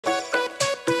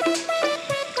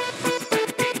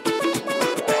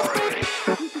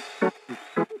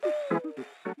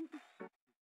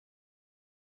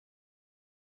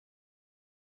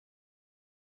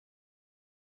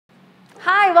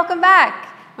welcome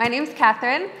back. My name's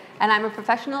Kathryn, and I'm a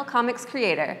professional comics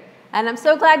creator, and I'm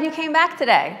so glad you came back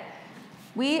today.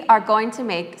 We are going to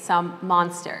make some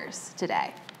monsters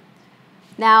today.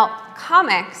 Now,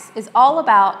 comics is all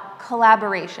about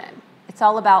collaboration. It's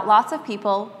all about lots of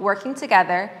people working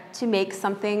together to make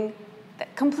something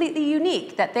completely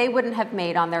unique that they wouldn't have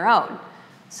made on their own.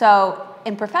 So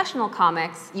in professional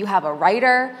comics, you have a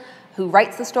writer who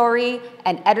writes the story,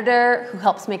 an editor who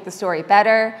helps make the story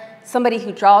better, somebody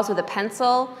who draws with a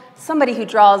pencil, somebody who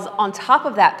draws on top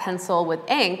of that pencil with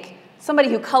ink, somebody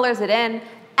who colors it in,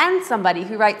 and somebody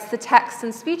who writes the text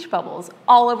and speech bubbles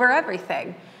all over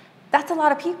everything. That's a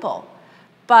lot of people.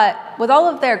 But with all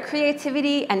of their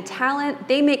creativity and talent,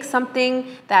 they make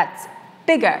something that's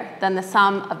bigger than the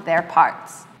sum of their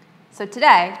parts. So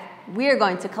today, we're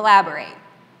going to collaborate.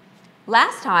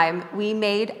 Last time, we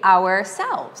made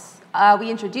ourselves. We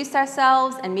introduced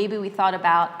ourselves, and maybe we thought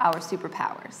about our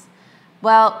superpowers.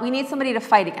 Well, we need somebody to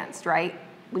fight against, right?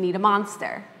 We need a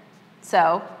monster.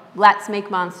 So let's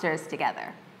make monsters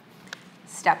together.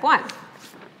 Step 1.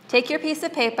 Take your piece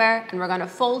of paper, and we're going to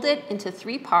fold it into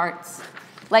 3 parts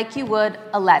like you would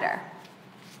a letter.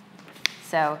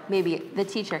 So maybe the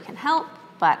teacher can help,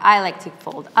 but I like to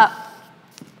fold up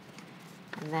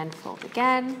and then fold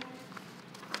again.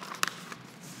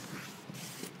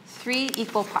 3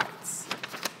 equal parts.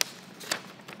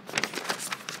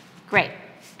 Great.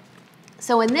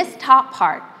 So in this top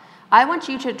part, I want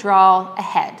you to draw a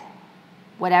head,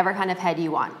 whatever kind of head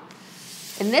you want.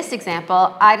 In this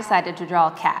example, I decided to draw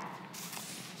a cat.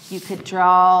 You could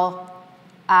draw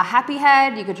a happy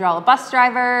head, you could draw a bus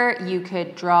driver, you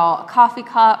could draw a coffee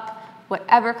cup,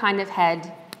 whatever kind of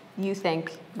head you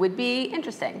think would be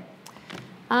interesting.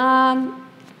 I'm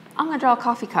going to draw a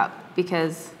coffee cup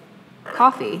because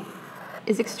coffee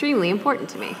is extremely important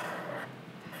to me.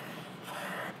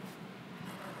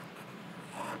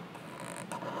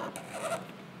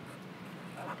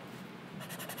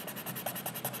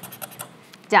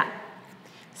 Done.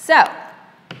 So,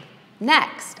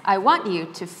 next, I want you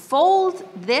to fold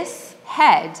this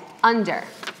head under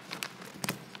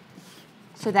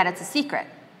so that it's a secret.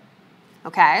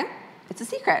 Okay? It's a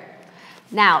secret.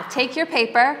 Now, take your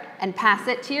paper and pass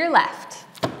it to your left,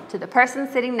 to the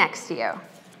person sitting next to you.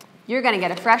 You're going to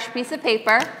get a fresh piece of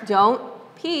paper. Don't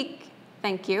peek.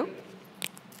 Thank you.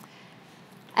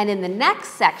 And in the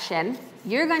next section,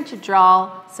 you're going to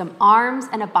draw some arms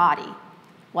and a body.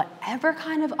 Whatever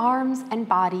kind of arms and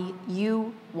body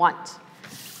you want.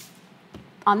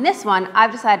 On this one,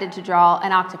 I've decided to draw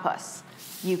an octopus.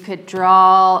 You could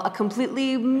draw a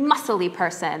completely muscly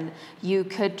person. You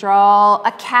could draw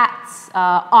a cat's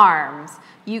arms.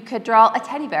 You could draw a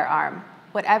teddy bear arm.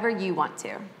 Whatever you want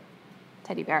to.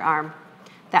 Teddy bear arm.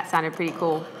 That sounded pretty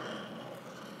cool.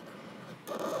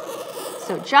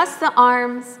 So just the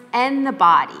arms and the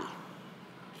body.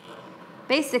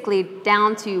 Basically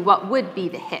down to what would be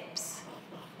the hips.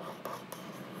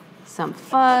 Some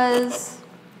fuzz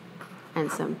and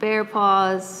some bear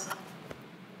paws.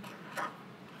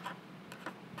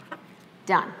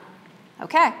 Done.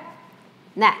 Okay.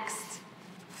 Next,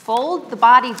 fold the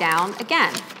body down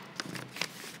again.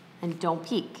 And don't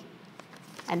peek.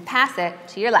 And pass it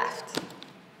to your left.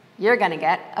 You're going to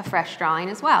get a fresh drawing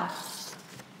as well.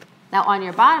 Now on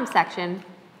your bottom section,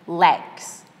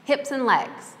 legs. Hips and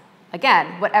legs.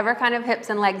 Again, whatever kind of hips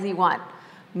and legs you want.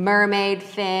 Mermaid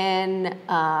fin,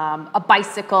 a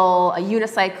bicycle, a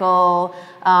unicycle,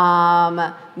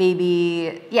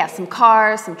 maybe, yeah, some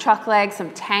cars, some truck legs, some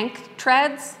tank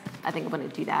treads. I think I'm going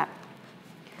to do that.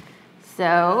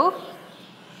 So,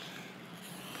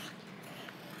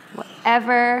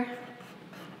 whatever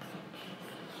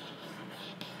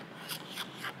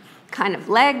kind of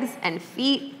legs and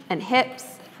feet and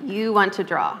hips you want to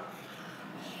draw.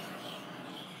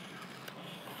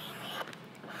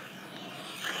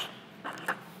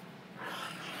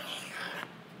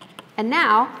 And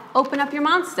now, open up your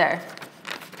monster.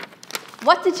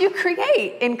 What did you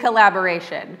create in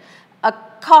collaboration? A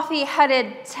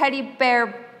coffee-headed teddy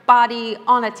bear body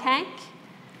on a tank?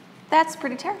 That's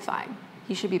pretty terrifying.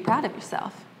 You should be proud of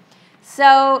yourself.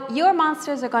 So your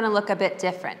monsters are going to look a bit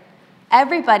different.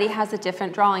 Everybody has a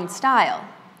different drawing style.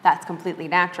 That's completely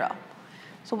natural.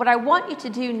 So what I want you to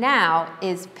do now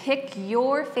is pick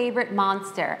your favorite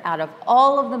monster out of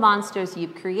all of the monsters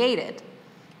you've created.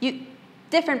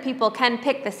 Different people can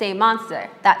pick the same monster.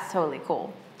 That's totally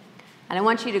cool. And I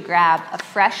want you to grab a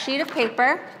fresh sheet of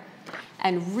paper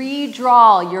and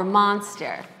redraw your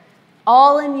monster,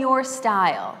 all in your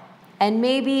style, and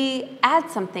maybe add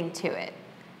something to it.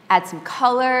 Add some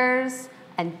colors,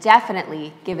 and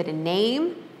definitely give it a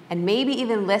name, and maybe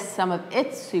even list some of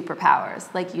its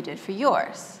superpowers like you did for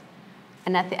yours.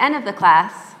 And at the end of the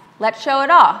class, let's show it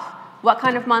off. What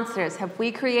kind of monsters have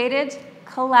we created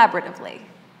collaboratively?